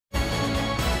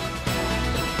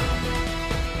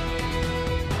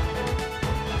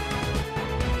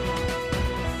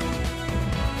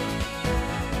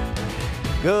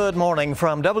Good morning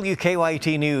from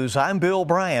WKYT News. I'm Bill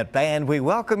Bryant, and we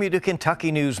welcome you to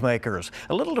Kentucky Newsmakers.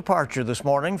 A little departure this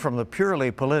morning from the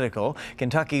purely political.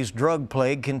 Kentucky's drug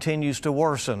plague continues to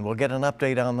worsen. We'll get an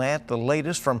update on that, the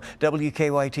latest from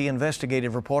WKYT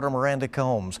investigative reporter Miranda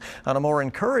Combs. On a more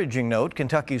encouraging note,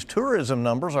 Kentucky's tourism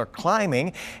numbers are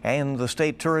climbing, and the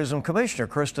state tourism commissioner,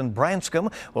 Kristen,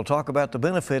 Branscum, will talk about the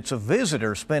benefits of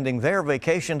visitors spending their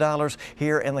vacation dollars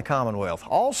here in the Commonwealth.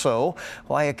 Also,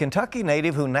 why a Kentucky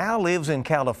native who now lives in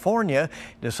California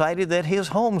decided that his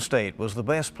home state was the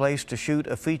best place to shoot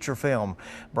a feature film.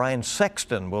 Bryan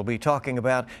Sexton will be talking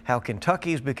about how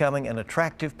Kentucky is becoming an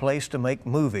attractive place to make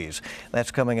movies.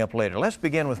 That's coming up later. Let's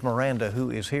begin with Miranda, who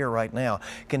is here right now.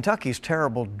 Kentucky's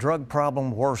terrible drug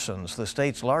problem worsens. The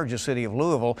state's largest city of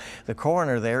Louisville, the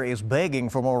coroner there is begging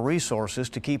for more resources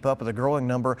to keep up with the growing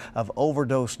number of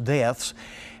overdose deaths.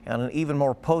 And an even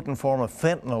more potent form of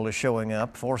fentanyl is showing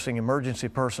up, forcing emergency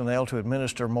personnel to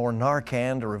administer more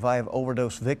Narcan to revive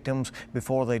overdose victims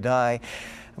before they die.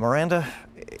 Miranda,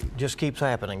 it just keeps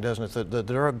happening, doesn't it? The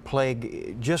drug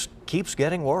plague just keeps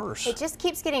getting worse. It just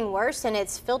keeps getting worse, and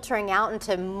it's filtering out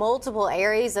into multiple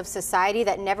areas of society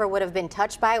that never would have been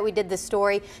touched by it. We did the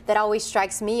story that always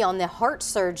strikes me on the heart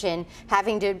surgeon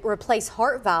having to replace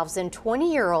heart valves in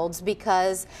 20-year-olds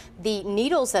because the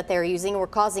needles that they're using were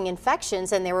causing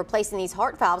infections, and they're replacing these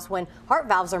heart valves when heart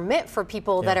valves are meant for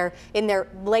people that are in their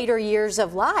later years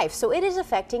of life. So it is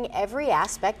affecting every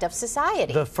aspect of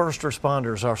society. The first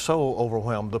responders are so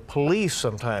overwhelmed. The police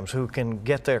sometimes, who can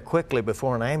get there quickly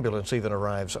before an ambulance even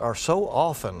arrives, are so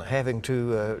often having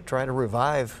to try to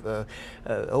revive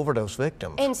overdose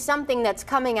victims. And something that's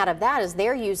coming out of that is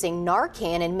they're using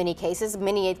Narcan in many cases.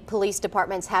 Many police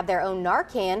departments have their own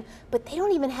Narcan, but they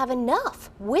don't even have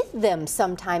enough with them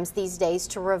sometimes these days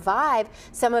to revive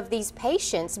some of these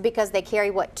patients because they carry,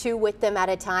 what, 2 with them at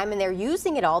a time, and they're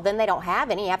using it all. Then they don't have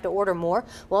any. You have to order more.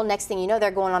 Well, next thing you know,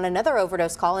 they're going on another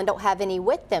overdose call and don't have any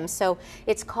with them. So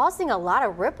it's causing a lot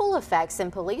of ripple effects,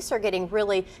 and police are getting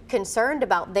really concerned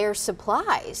about their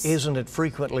supplies. Isn't it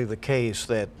frequently the case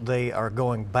that they are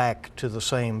going back to the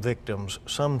same victims,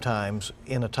 sometimes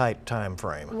in a tight time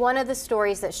frame? One of the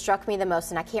stories that struck me the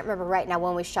most, and I can't remember right now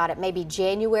when we shot it, maybe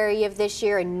January of this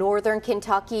year in northern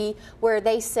Kentucky, where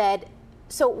they said,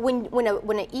 so when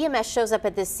an EMS shows up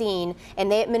at the scene and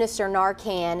they administer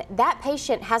Narcan, that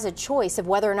patient has a choice of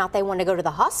whether or not they want to go to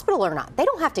the hospital or not. They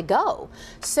don't have to go.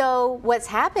 So what's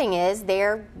happening is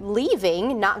they're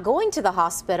leaving, not going to the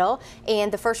hospital,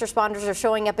 and the first responders are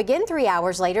showing up again 3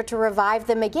 hours later to revive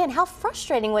them again. How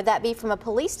frustrating would that be from a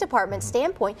police department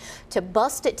standpoint to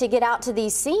bust it to get out to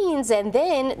these scenes, and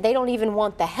then they don't even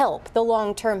want the help, the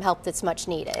long-term help that's much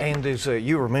needed. And as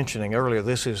you were mentioning earlier,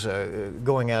 this is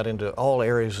going out into all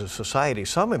areas of society.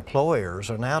 Some employers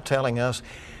are now telling us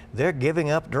they're giving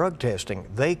up drug testing.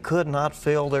 They could not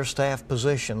fill their staff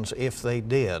positions if they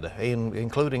did,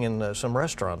 including in some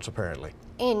restaurants, apparently.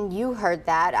 And you heard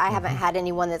that. I haven't had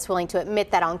anyone that's willing to admit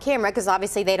that on camera because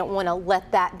obviously they don't want to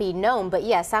let that be known. But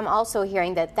yes, I'm also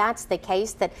hearing that that's the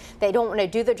case, that they don't want to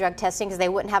do the drug testing because they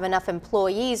wouldn't have enough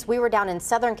employees. We were down in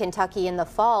southern Kentucky in the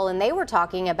fall, and they were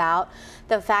talking about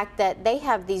the fact that they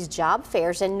have these job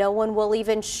fairs and no one will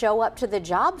even show up to the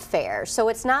job fair. So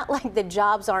it's not like the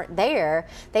jobs aren't there.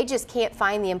 They just can't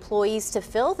find the employees to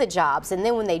fill the jobs. And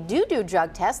then when they do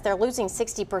drug tests, they're losing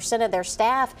 60% of their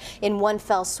staff in one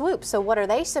fell swoop. So what are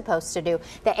they supposed to do?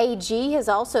 The AG has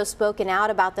also spoken out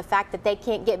about the fact that they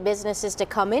can't get businesses to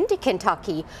come into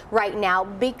Kentucky right now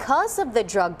because of the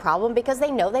drug problem, because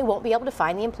they know they won't be able to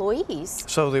find the employees.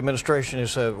 So the administration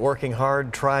is working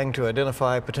hard, trying to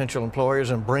identify potential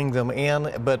employers and bring them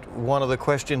in, but one of the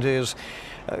questions is,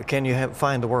 can you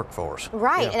find the workforce?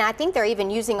 Right, and I think they're even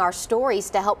using our stories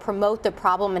to help promote the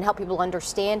problem and help people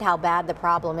understand how bad the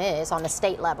problem is on the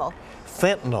state level.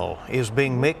 Fentanyl is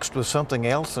being mixed with something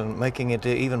else and making it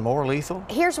even more lethal?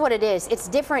 Here's what it is. It's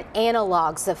different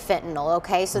analogs of fentanyl,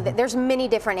 okay? So there's many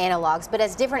different analogs, but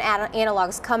as different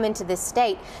analogs come into this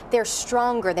state, they're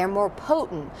stronger, they're more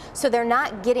potent. So they're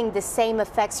not getting the same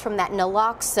effects from that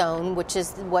naloxone, which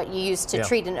is what you use to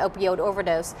treat an opioid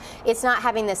overdose. It's not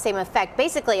having the same effect.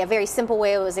 Basically, a very simple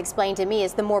way it was explained to me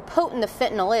is the more potent the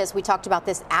fentanyl is, we talked about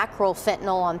this acryl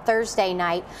fentanyl on Thursday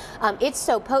night, it's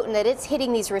so potent that it's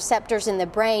hitting these receptors receptors in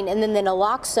the brain, and then the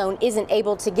naloxone isn't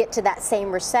able to get to that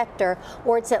same receptor,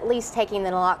 or it's at least taking the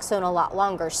naloxone a lot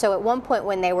longer. So at one point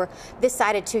when they were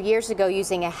decided 2 years ago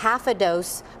using a half a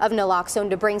dose of naloxone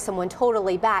to bring someone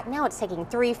totally back, now it's taking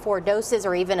 3-4 doses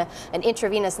or even an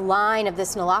intravenous line of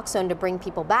this naloxone to bring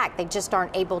people back. They just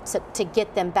aren't able to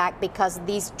get them back because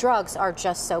these drugs are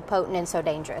just so potent and so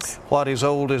dangerous. What is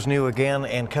old is new again,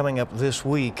 and coming up this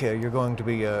week, you're going to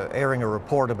be airing a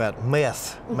report about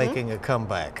meth making a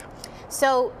comeback.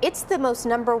 So it's the most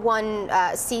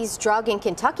 #1 seized drug in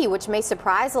Kentucky, which may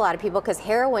surprise a lot of people because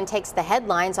heroin takes the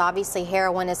headlines. Obviously,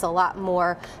 heroin is a lot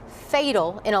more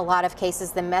fatal in a lot of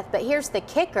cases than meth. But here's the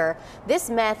kicker. This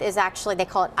meth is actually, they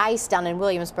call it ice down in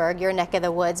Williamsburg, your neck of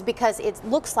the woods, because it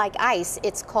looks like ice.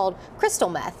 It's called crystal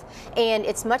meth, and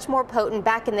it's much more potent.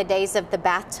 Back in the days of the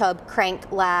bathtub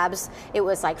crank labs, it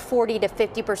was like 40 to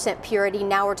 50% purity.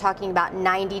 Now we're talking about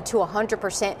 90 to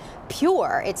 100%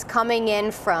 pure. It's coming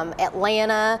in from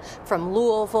Atlanta, from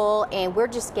Louisville, and we're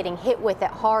just getting hit with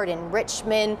it hard in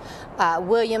Richmond,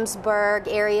 Williamsburg,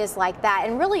 areas like that,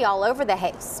 and really all over the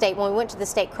state. When we went to the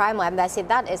state crime lab, they said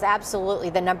that is absolutely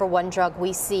the #1 drug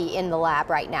we see in the lab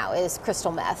right now is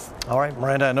crystal meth. All right,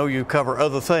 Miranda, I know you cover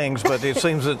other things, but it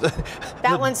seems that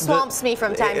that one swamps me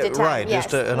from time to time. Right, yes.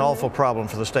 Just an awful problem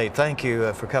for the state. Thank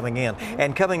you for coming in.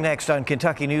 And coming next on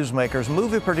Kentucky Newsmakers,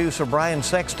 movie producer Bryan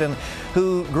Sexton,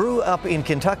 who grew up in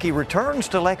Kentucky, returns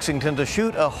to Lexington to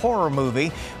shoot a horror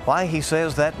movie. Why he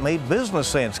says that made business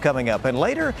sense coming up. And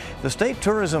later, the state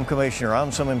tourism commissioner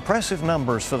on some impressive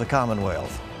numbers for the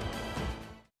Commonwealth.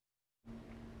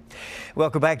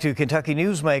 Welcome back to Kentucky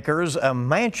Newsmakers. A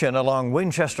mansion along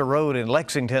Winchester Road in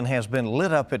Lexington has been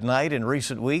lit up at night in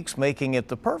recent weeks, making it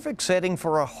the perfect setting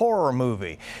for a horror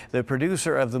movie. The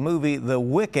producer of the movie The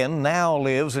Wiccan now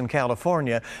lives in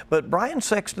California, but Bryan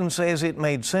Sexton says it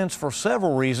made sense for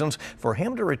several reasons for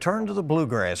him to return to the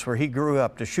bluegrass where he grew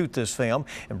up to shoot this film.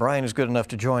 And Bryan is good enough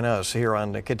to join us here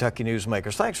on Kentucky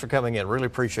Newsmakers. Thanks for coming in. Really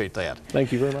appreciate that.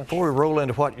 Thank you very much. Before we roll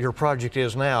into what your project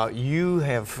is now, you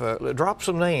have dropped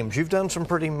some names. You've done some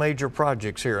pretty major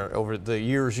projects here over the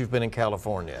years you've been in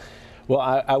California. Well,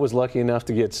 I was lucky enough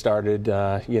to get started,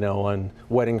 you know, on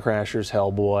Wedding Crashers,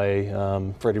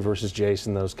 Hellboy, Freddy vs.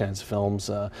 Jason, those kinds of films.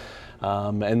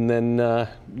 And then,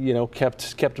 you know,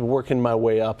 kept working my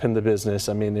way up in the business.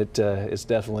 I mean, it's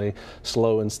definitely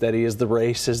slow and steady as the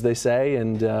race, as they say.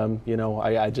 And, you know,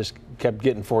 I just kept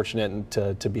getting fortunate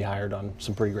to be hired on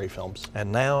some pretty great films.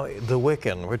 And now The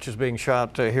Wiccan, which is being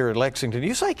shot here in Lexington.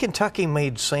 You say Kentucky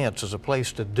made sense as a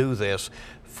place to do this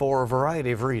for a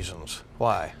variety of reasons.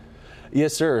 Why?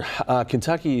 Yes, sir.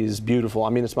 Kentucky is beautiful.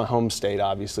 I mean, it's my home state,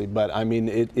 obviously, but I mean,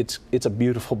 it's a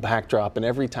beautiful backdrop. And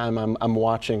every time I'm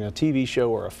watching a TV show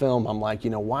or a film, I'm like, you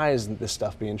know, why isn't this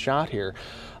stuff being shot here?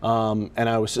 And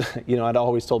I was, you know, I'd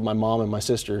always told my mom and my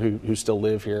sister who still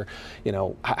live here, you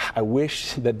know, I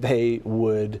wish that they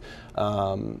would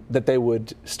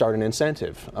start an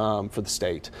incentive for the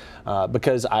state,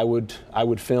 because I would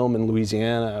film in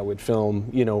Louisiana, I would film,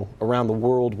 you know, around the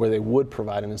world where they would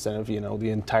provide an incentive. You know, the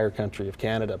entire country of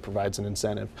Canada provides an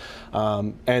incentive,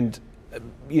 and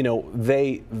you know,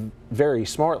 they very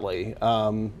smartly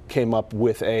came up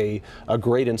with a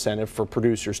great incentive for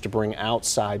producers to bring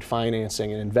outside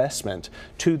financing and investment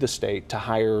to the state to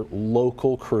hire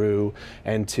local crew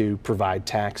and to provide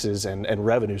taxes and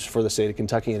revenues for the state of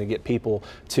Kentucky and to get people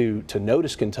to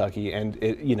notice Kentucky and,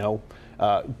 you know,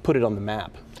 put it on the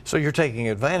map. So you're taking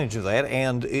advantage of that,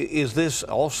 and is this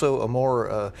also a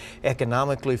more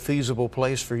economically feasible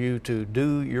place for you to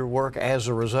do your work as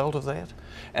a result of that?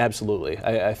 Absolutely.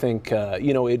 I think,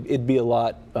 you know, it'd be a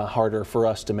lot harder for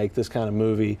us to make this kind of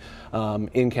movie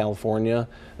in California,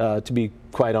 to be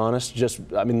quite honest. Just,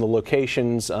 I mean, the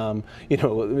locations, you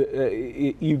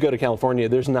know, you go to California,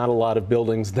 there's not a lot of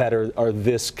buildings that are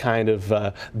this kind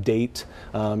of date.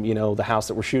 You know, the house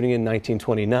that we're shooting in,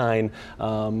 1929,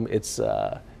 it's,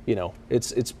 you know,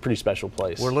 it's a pretty special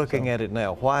place. We're looking at it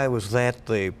now. Why was that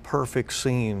the perfect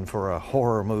scene for a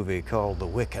horror movie called The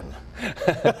Wiccan?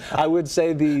 I would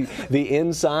say the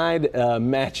inside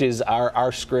matches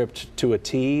our script to a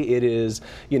T. It is,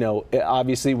 you know,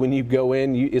 obviously when you go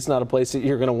in, it's not a place that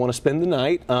you're going to want to spend the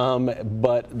night,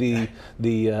 but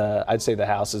I'd say the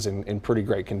house is in pretty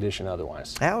great condition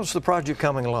otherwise. How's the project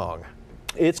coming along?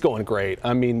 It's going great.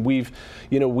 I mean,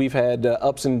 we've had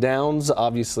ups and downs.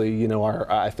 Obviously,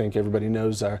 I think everybody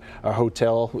knows our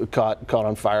hotel caught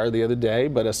on fire the other day.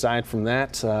 But aside from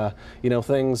that,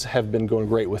 things have been going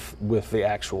great with the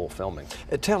actual filming.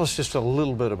 Tell us just a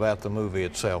little bit about the movie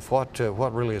itself.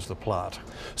 What really is the plot?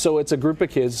 So it's a group of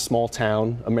kids, small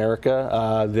town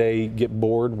America. They get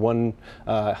bored one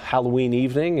Halloween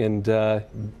evening, and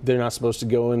they're not supposed to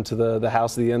go into the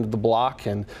house at the end of the block,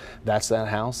 and that's that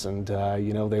house. And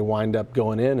they wind up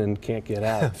going in and can't get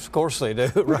out. Of course they do,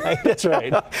 right? That's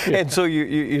right. And so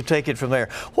you take it from there.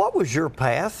 What was your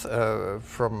path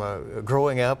from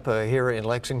growing up here in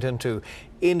Lexington to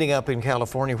ending up in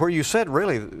California, where you said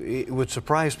really it would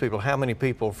surprise people how many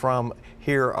people from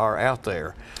here are out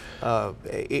there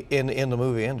in the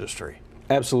movie industry?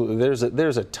 Absolutely.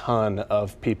 There's a ton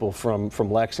of people from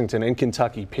Lexington and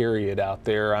Kentucky, period, out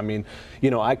there. I mean,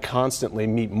 I constantly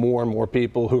meet more and more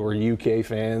people who are UK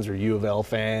fans or U of L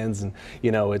fans, and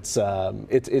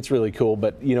it's really cool.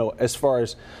 But as far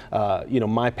as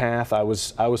my path, I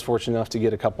was fortunate enough to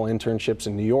get a couple internships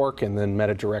in New York, and then met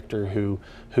a director who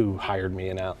hired me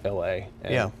in LA.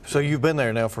 Yeah. So you've been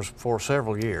there now for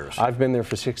several years. I've been there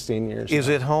for 16 years. Is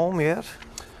it home yet?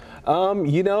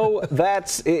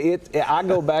 That's it. I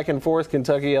go back and forth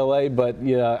Kentucky, LA, but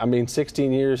I mean,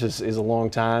 16 years is a long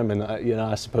time, and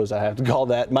I suppose I have to call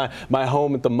that my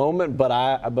home at the moment. But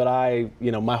I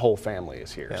my whole family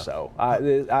is here, so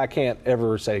I can't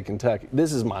ever say Kentucky.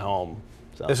 This is my home.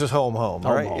 So. This is home,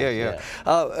 right? Home, yeah.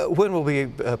 When will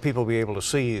people be able to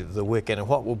see The Wicked, and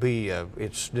what will be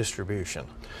its distribution?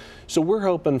 So we're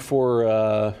hoping for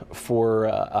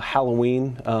a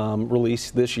Halloween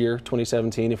release this year,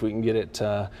 2017, if we can get it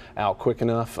out quick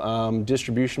enough.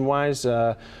 Distribution-wise,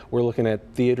 we're looking at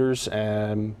theaters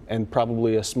and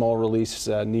probably a small release,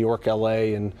 New York,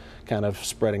 LA, and kind of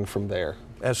spreading from there.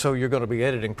 And so you're going to be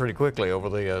editing pretty quickly over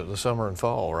the summer and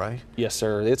fall, right? Yes,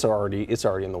 sir. It's already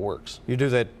in the works. You do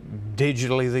that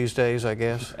digitally these days, I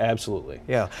guess? Absolutely.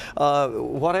 Yeah.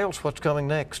 What else? What's coming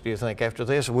next, do you think, after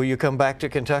this? Will you come back to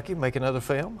Kentucky, make another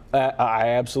film? I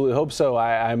absolutely hope so.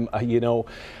 I'm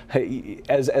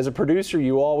as a producer,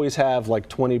 you always have like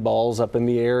 20 balls up in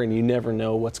the air, and you never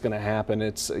know what's going to happen.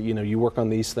 It's you work on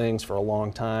these things for a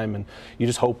long time, and you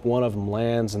just hope one of them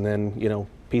lands, and then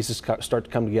pieces start to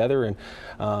come together. And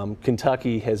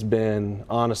Kentucky has been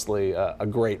honestly a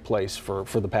great place for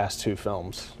the past two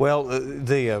films. Well,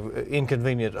 the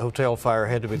inconvenient hotel fire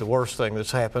had to be the worst thing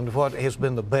that's happened. What has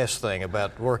been the best thing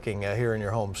about working here in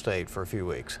your home state for a few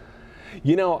weeks?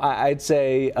 I'd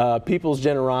say people's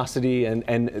generosity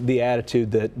and the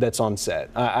attitude that's on set.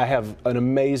 I have an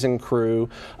amazing crew.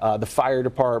 The fire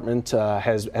department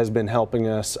has been helping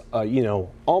us,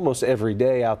 almost every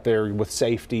day out there with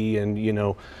safety and,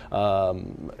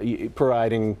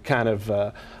 providing kind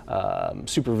of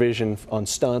supervision on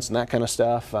stunts and that kind of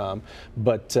stuff.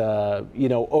 But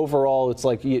overall, it's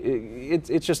like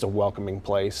it's just a welcoming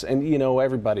place, and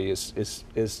everybody it's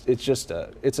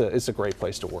a great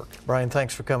place to work. Bryan,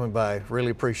 thanks for coming by.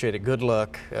 Really appreciate it. Good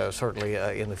luck, certainly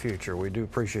in the future. We do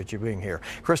appreciate you being here.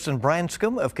 Kristen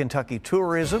Branscum of Kentucky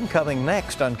Tourism coming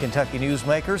next on Kentucky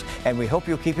Newsmakers, and we hope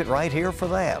you'll keep it right here for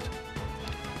that.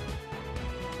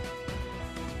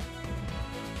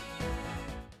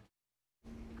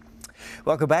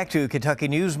 Welcome back to Kentucky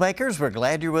Newsmakers. We're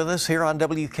glad you're with us here on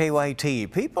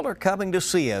WKYT. People are coming to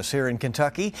see us here in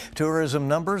Kentucky. Tourism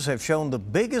numbers have shown the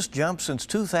biggest jump since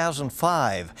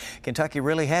 2005. Kentucky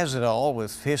really has it all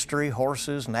with history,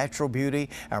 horses, natural beauty.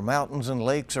 Our mountains and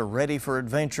lakes are ready for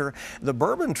adventure. The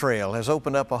Bourbon Trail has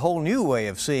opened up a whole new way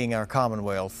of seeing our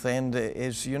Commonwealth. And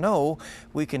as you know,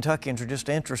 we Kentuckians are just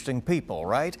interesting people,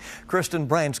 right? Kristen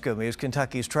Branscum is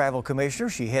Kentucky's travel commissioner.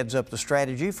 She heads up the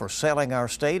strategy for selling our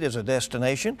state as a destination.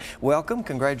 Welcome.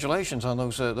 Congratulations on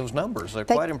those numbers. They're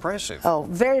quite impressive. Oh,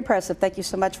 very impressive. Thank you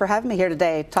so much for having me here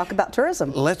today. Talk about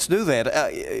tourism. Let's do that.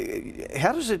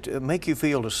 How does it make you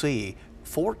feel to see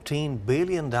 $14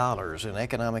 billion in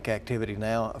economic activity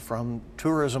now from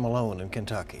tourism alone in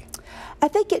Kentucky? I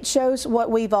think it shows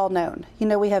what we've all known.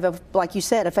 We have, like you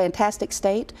said, a fantastic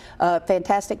state,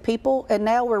 fantastic people, and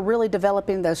now we're really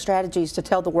developing those strategies to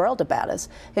tell the world about us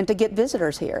and to get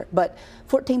visitors here. But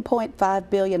 $14.5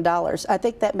 billion, I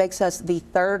think that makes us the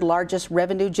third largest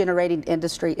revenue generating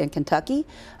industry in Kentucky,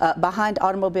 behind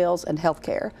automobiles and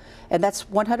healthcare. And that's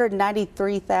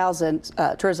 193,000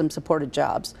 tourism supported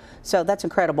jobs. So that's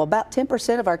incredible. About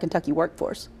 10% of our Kentucky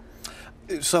workforce.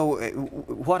 So,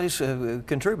 what is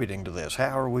contributing to this?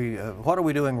 How are we? What are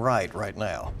we doing right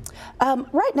now?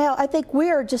 Right now, I think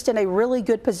we are just in a really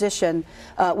good position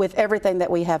with everything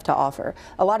that we have to offer.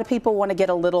 A lot of people want to get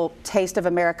a little taste of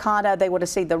Americana. They want to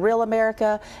see the real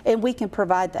America, and we can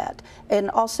provide that. And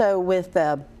also with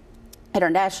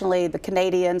internationally, the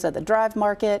Canadians at the drive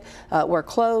market, we're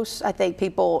close. I think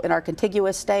people in our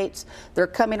contiguous states, they're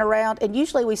coming around, and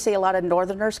usually we see a lot of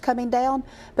northerners coming down,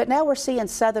 but now we're seeing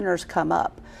southerners come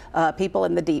up. People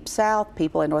in the deep south,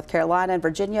 people in North Carolina and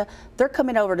Virginia, they're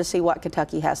coming over to see what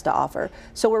Kentucky has to offer.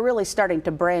 So we're really starting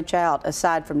to branch out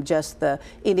aside from just the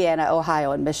Indiana,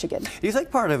 Ohio, and Michigan. Do you think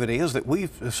part of it is that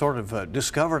we've sort of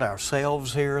discovered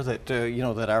ourselves here, that you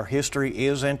know, that our history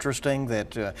is interesting,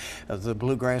 that the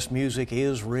bluegrass music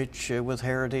is rich with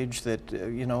heritage, that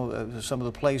you know, some of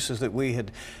the places that we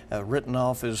had written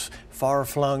off as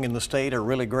far-flung in the state are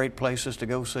really great places to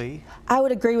go see? I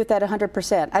would agree with that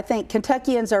 100%. I think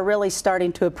Kentuckians are really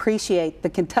starting to appreciate the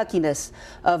Kentuckiness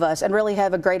of us and really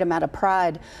have a great amount of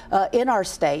pride in our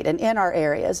state and in our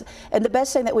areas. And the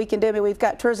best thing that we can do, I mean, we've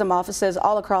got tourism offices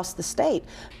all across the state,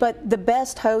 but the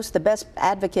best hosts, the best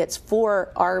advocates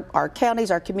for our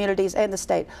counties, our communities, and the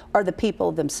state are the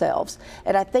people themselves.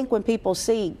 And I think when people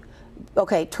see,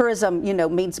 okay, tourism, you know,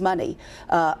 means money.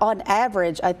 On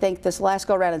average, I think this last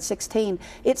go around in 16,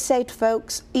 it saved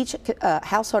folks, each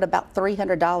household, about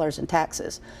 $300 in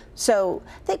taxes. So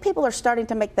I think people are starting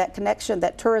to make that connection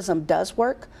that tourism does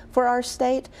work for our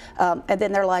state. And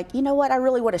then they're like, you know what, I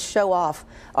really want to show off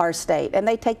our state. And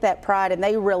they take that pride, and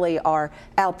they really are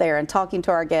out there and talking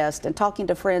to our guests and talking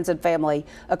to friends and family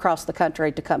across the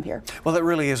country to come here. Well, that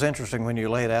really is interesting when you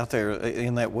lay it out there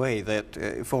in that way,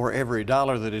 that for every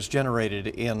dollar that is generated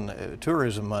in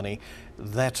tourism money,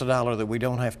 that's a dollar that we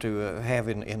don't have to have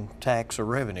in tax or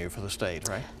revenue for the state,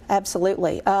 right?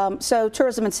 Absolutely. So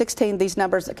tourism in 16, these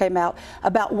numbers that came out,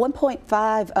 about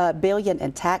 $1.5 billion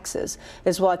in taxes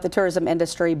is what the tourism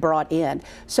industry brought in.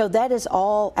 So that is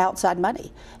all outside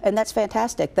money, and that's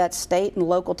fantastic. That's state and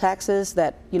local taxes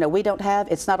that, you know, we don't have.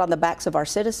 It's not on the backs of our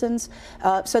citizens.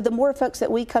 So the more folks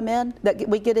that we come in, that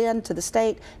we get into the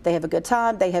state, they have a good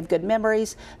time, they have good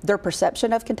memories, their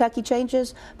perception of Kentucky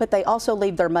changes, but they also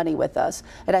leave their money with us.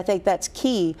 And I think that's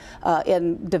key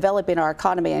in developing our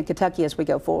economy in Kentucky as we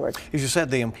go forward. As you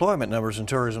said, the employment numbers in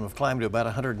tourism have climbed to about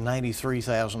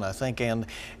 193,000, I think, and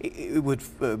it would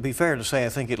be fair to say I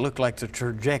think it looked like the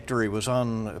trajectory was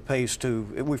on pace to,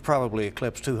 we've probably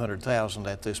eclipsed 200,000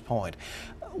 at this point.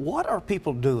 What are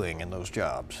people doing in those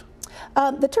jobs?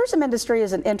 The tourism industry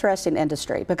is an interesting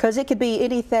industry because it could be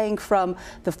anything from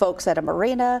the folks at a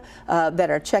marina that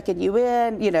are checking you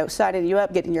in, you know, signing you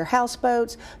up, getting your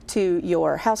houseboats, to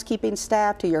your housekeeping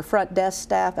staff, to your front desk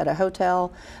staff at a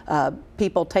hotel,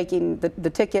 people taking the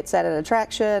tickets at an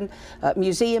attraction,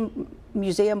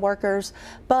 museum workers,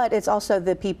 but it's also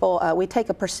the people, we take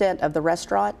a % of the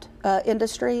restaurant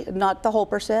industry, not the whole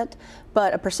 %,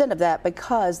 but a % of that,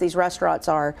 because these restaurants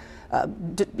are,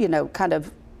 you know, kind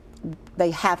of, they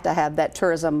have to have that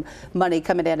tourism money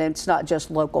coming in, and it's not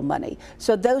just local money.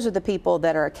 So those are the people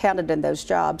that are counted in those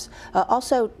jobs.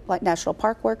 Also, like national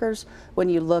park workers, when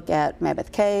you look at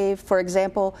Mammoth Cave, for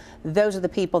example, those are the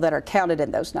people that are counted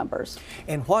in those numbers.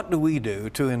 And what do we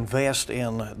do to invest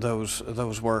in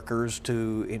those workers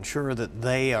to ensure that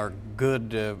they are good,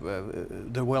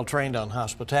 they're well trained on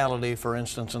hospitality, for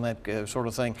instance, and that sort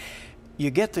of thing?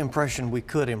 You get the impression we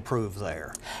could improve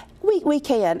there. We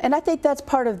can, and I think that's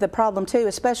part of the problem too,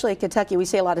 especially in Kentucky. We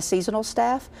see a lot of seasonal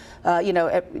staff. You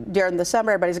know, during the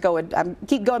summer, everybody's going,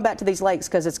 keep going back to these lakes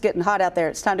because it's getting hot out there.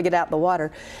 It's time to get out in the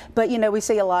water. But, you know, we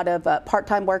see a lot of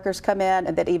part-time workers come in,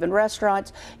 and then even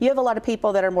restaurants. You have a lot of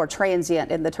people that are more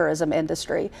transient in the tourism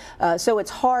industry. So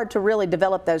it's hard to really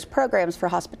develop those programs for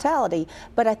hospitality,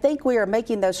 but I think we are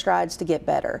making those strides to get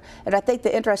better. And I think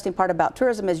the interesting part about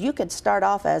tourism is you could start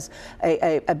off as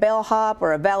a bellhop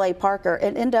or a valet parker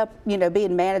and end up, you know,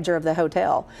 being manager of the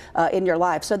hotel in your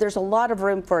life. So there's a lot of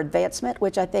room for advancement,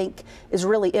 which I think is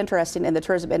really interesting in the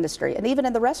tourism industry, and even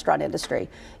in the restaurant industry.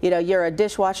 You know, you're a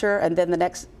dishwasher, and then the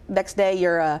next day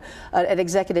you're an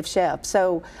executive chef.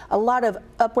 So a lot of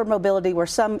upward mobility, where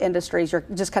some industries you're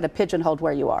just kind of pigeonholed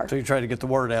where you are. So you try to get the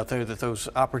word out there that those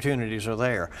opportunities are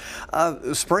there.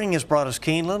 Spring has brought us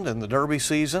Keeneland and the Derby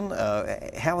season.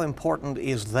 How important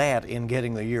is that in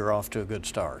getting the year off to a good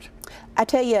start? I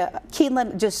tell you,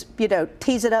 Keeneland just, you know,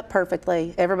 tees it up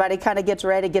perfectly. Everybody kind of gets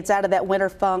ready, gets out of that winter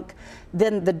funk.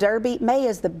 Then the Derby, May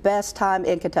is the best time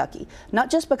in Kentucky. Not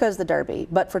just because of the Derby,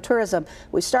 but for tourism.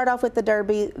 We start off with the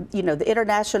Derby, you know, the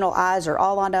international eyes are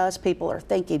all on us. People are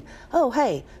thinking, oh,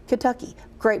 hey, Kentucky,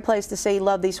 great place to see,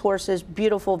 love these horses,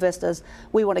 beautiful vistas,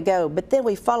 we want to go. But then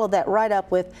we follow that right up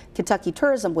with Kentucky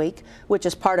Tourism Week, which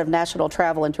is part of National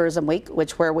Travel and Tourism Week,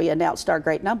 where we announced our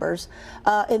great numbers.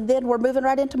 And then we're moving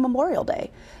right into Memorial Day.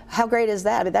 How great is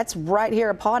that? I mean, that's right here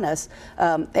upon us.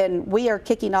 And we are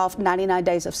kicking off 99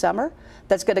 Days of Summer.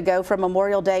 That's going to go from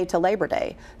Memorial Day to Labor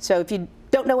Day. So if you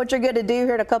don't know what you're going to do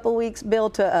here in a couple of weeks, Bill,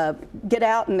 to get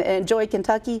out and enjoy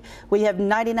Kentucky, we have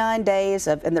 99 days,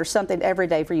 and there's something every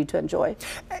day for you to enjoy.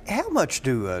 How much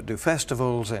do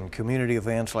festivals and community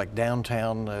events like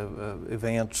downtown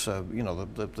events, you know,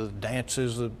 the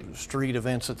dances, the street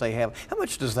events that they have, how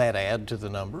much does that add to the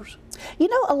numbers? You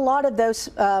know, a lot of those,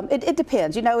 it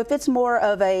depends. You know, if it's more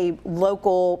of a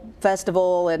local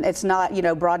festival and it's not, you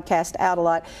know, broadcast out a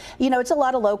lot, you know, it's a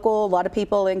lot of local, a lot of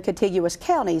people in contiguous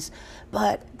counties.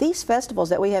 But these festivals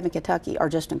that we have in Kentucky are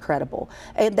just incredible.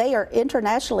 And they are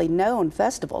internationally known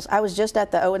festivals. I was just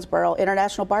at the Owensboro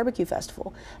International Barbecue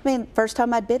Festival. I mean, first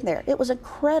time I'd been there. It was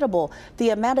incredible, the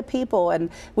amount of people. And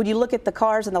when you look at the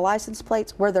cars and the license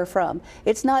plates, where they're from.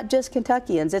 It's not just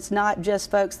Kentuckians. It's not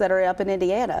just folks that are up in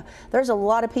Indiana. There's a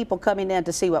lot of people coming in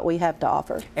to see what we have to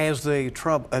offer. As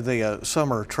the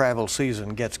summer travel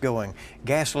season gets going,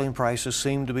 gasoline prices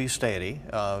seem to be steady.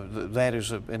 That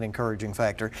is an encouraging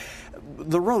factor.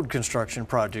 The road construction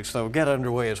projects, though, get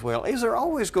underway as well. Is there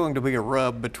always going to be a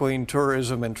rub between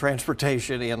tourism and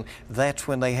transportation, and that's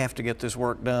when they have to get this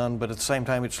work done, but at the same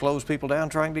time it slows people down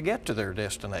trying to get to their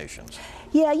destinations?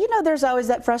 Yeah, you know, there's always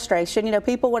that frustration. You know,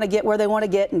 people want to get where they want to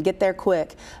get and get there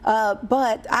quick.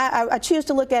 But I choose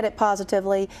to look at it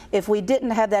positively. If we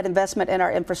didn't have that investment in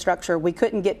our infrastructure, we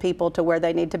couldn't get people to where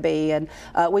they need to be. And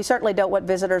we certainly don't want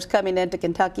visitors coming into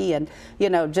Kentucky and, you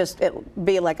know, just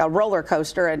be like a roller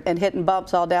coaster and hitting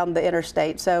bumps all down the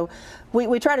interstate. So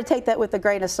we try to take that with a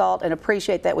grain of salt and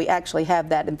appreciate that we actually have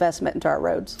that investment into our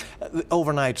roads.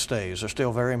 Overnight stays are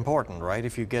still very important, right?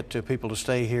 If you get people to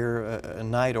stay here a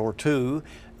night or two,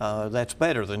 that's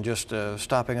better than just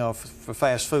stopping off for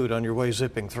fast food on your way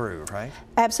zipping through, right?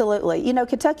 Absolutely. You know,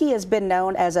 Kentucky has been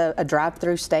known as a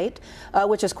drive-through state,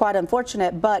 which is quite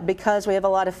unfortunate, but because we have a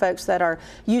lot of folks that are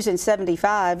using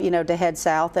 75, you know, to head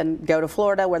south and go to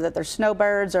Florida, whether they're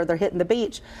snowbirds or they're hitting the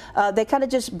beach, they kind of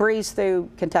just breeze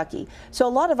through Kentucky. So a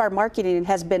lot of our marketing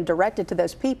has been directed to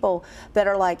those people that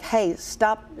are like, hey,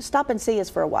 stop and see us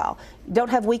for a while. Don't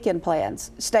have weekend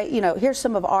plans. Stay, you know, here's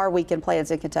some of our weekend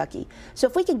plans in Kentucky. So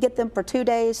if we can get them for 2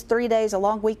 days, 3 days, a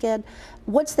long weekend,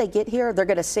 once they get here, they're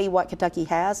going to see what Kentucky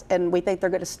has, and we think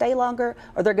they're going to stay longer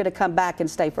or they're going to come back and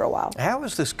stay for a while. How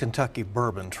is this Kentucky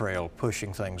Bourbon Trail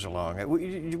pushing things along?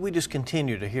 We just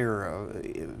continue to hear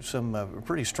some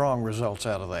pretty strong results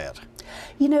out of that.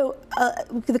 You know,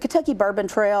 the Kentucky Bourbon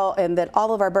Trail and that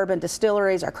all of our bourbon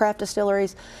distilleries, our craft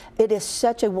distilleries, it is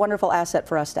such a wonderful asset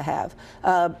for us to have.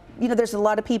 You know, there's a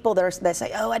lot of people that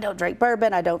say, oh, I don't drink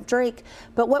bourbon, I don't drink.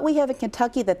 But what we have in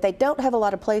Kentucky that they don't have a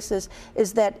lot of places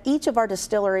is that each of our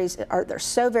distilleries they're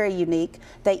so very unique.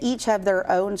 They each have their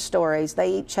own stories.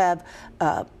 They each have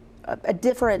a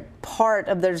different part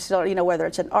of their distillery, you know, whether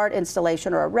it's an art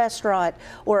installation or a restaurant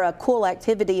or a cool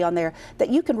activity on there, that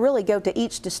you can really go to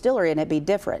each distillery and it be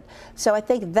different. So I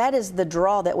think that is the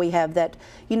draw that we have, that,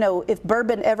 you know, if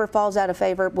bourbon ever falls out of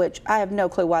favor, which I have no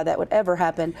clue why that would ever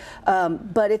happen,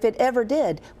 but if it ever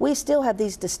did, we still have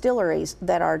these distilleries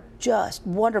that are just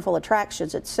wonderful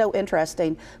attractions. It's so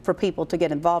interesting for people to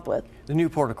get involved with. The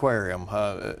Newport Aquarium,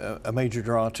 a major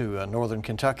draw to northern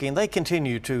Kentucky, and they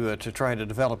continue to try to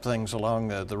develop things along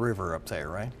the river up there,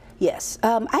 right? Yes.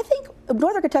 I think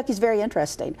northern Kentucky is very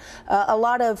interesting. A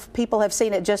lot of people have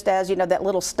seen it just as, you know, that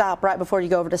little stop right before you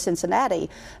go over to Cincinnati.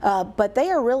 But they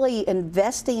are really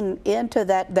investing into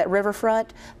that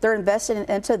riverfront. They're investing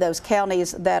into those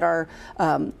counties that are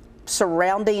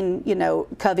surrounding, you know,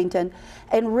 Covington,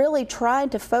 and really trying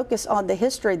to focus on the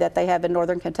history that they have in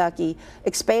northern Kentucky,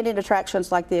 expanding attractions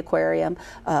like the aquarium.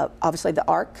 Obviously the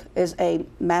Ark is a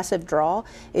massive draw.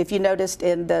 If you noticed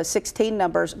in the 16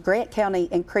 numbers, Grant County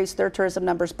increased their tourism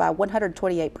numbers by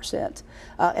 128%,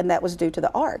 and that was due to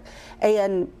the Ark.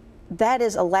 And that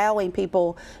is allowing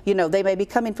people, you know, they may be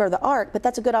coming for the Ark, but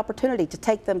that's a good opportunity to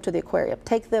take them to the aquarium,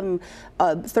 take them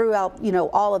throughout, you know,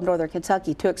 all of northern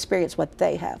Kentucky to experience what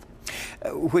they have.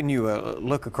 When you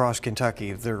look across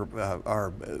Kentucky, there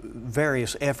are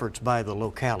various efforts by the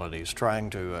localities trying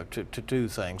to do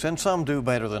things, and some do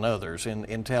better than others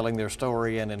in telling their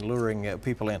story and in luring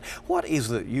people in. What is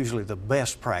usually the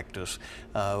best practice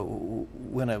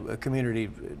when a community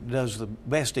does the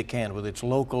best it can with its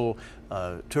local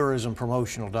tourism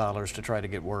promotional dollars to try to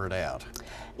get word out?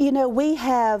 You know, we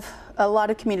have a lot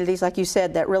of communities, like you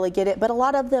said, that really get it, but a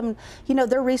lot of them, you know,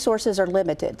 their resources are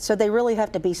limited, so they really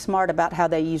have to be smart about about how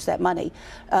they use that money.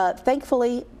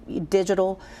 Thankfully,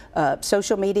 digital,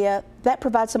 social media, that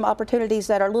provides some opportunities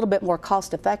that are a little bit more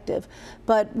cost effective.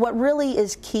 But what really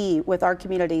is key with our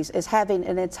communities is having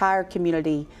an entire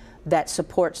community that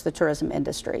supports the tourism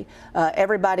industry.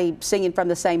 Everybody singing from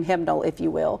the same hymnal, if you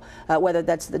will, whether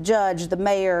that's the judge, the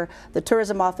mayor, the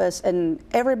tourism office, and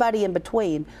everybody in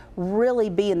between, really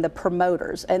being the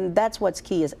promoters. And that's what's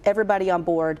key, is everybody on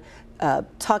board,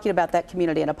 talking about that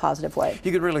community in a positive way.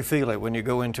 You could really feel it when you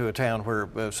go into a town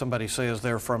where somebody says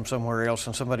they're from somewhere else,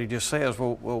 and somebody just says,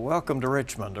 well welcome to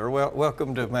Richmond, or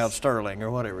welcome to Mount Sterling, or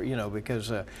whatever, you know,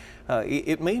 because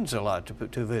it means a lot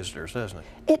to visitors, doesn't it?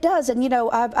 It does. And, you know,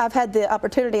 I've had the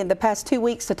opportunity in the past 2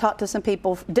 weeks to talk to some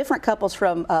people, different couples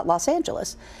from Los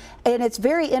Angeles. And it's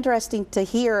very interesting to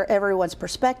hear everyone's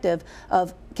perspective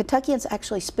of Kentuckians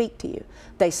actually speak to you.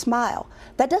 They smile.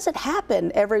 That doesn't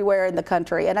happen everywhere in the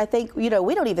country. And I think, you know,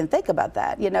 we don't even think about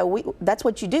that. You know, that's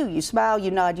what you do. You smile, you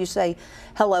nod, you say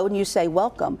hello, and you say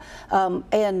welcome.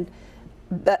 And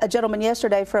a gentleman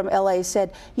yesterday from LA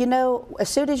said, you know, as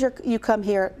soon as you come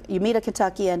here, you meet a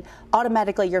Kentuckian,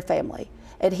 automatically you're family.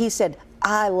 And he said,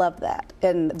 I love that.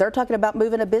 And they're talking about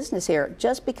moving a business here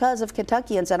just because of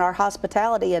Kentuckians and our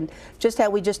hospitality and just how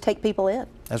we just take people in.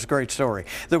 That's a great story.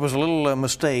 There was a little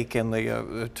mistake in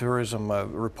the tourism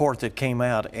report that came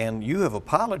out, and you have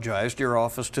apologized, your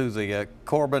office, to the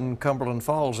Corbin, Cumberland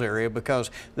Falls area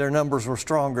because their numbers were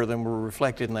stronger than were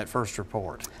reflected in that first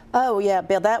report. Oh yeah,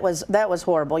 Bill, that was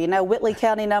horrible. You know, Whitley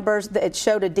County numbers, it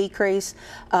showed a decrease,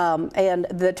 and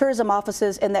the tourism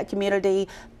offices in that community,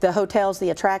 the hotels,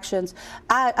 the attractions,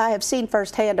 I have seen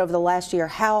firsthand over the last year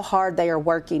how hard they are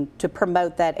working to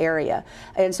promote that area.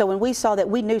 And so when we saw that,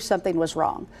 we knew something was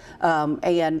wrong.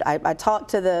 And I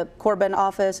talked to the Corbin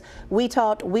office. We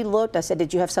talked, we looked, I said,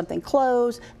 did you have something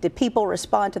closed? Did people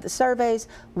respond to the surveys?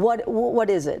 What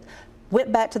is it?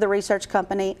 Went back to the research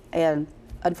company, and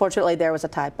unfortunately, there was a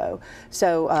typo.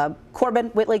 So Corbin,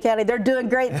 Whitley County, they're doing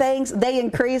great things. They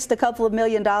increased a couple of $1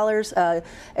 million,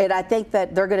 and I think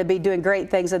that they're going to be doing great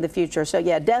things in the future. So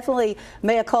yeah, definitely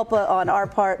mea culpa on our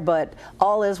part, but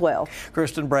all is well.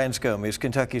 Kristen Branscum is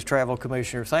Kentucky's Travel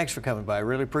Commissioner. Thanks for coming by. I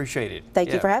really appreciate it.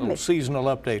 Thank you for having me. Seasonal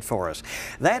update for us.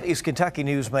 That is Kentucky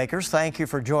Newsmakers. Thank you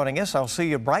for joining us. I'll see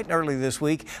you bright and early this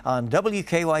week on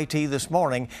WKYT This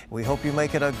Morning. We hope you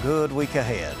make it a good week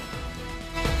ahead.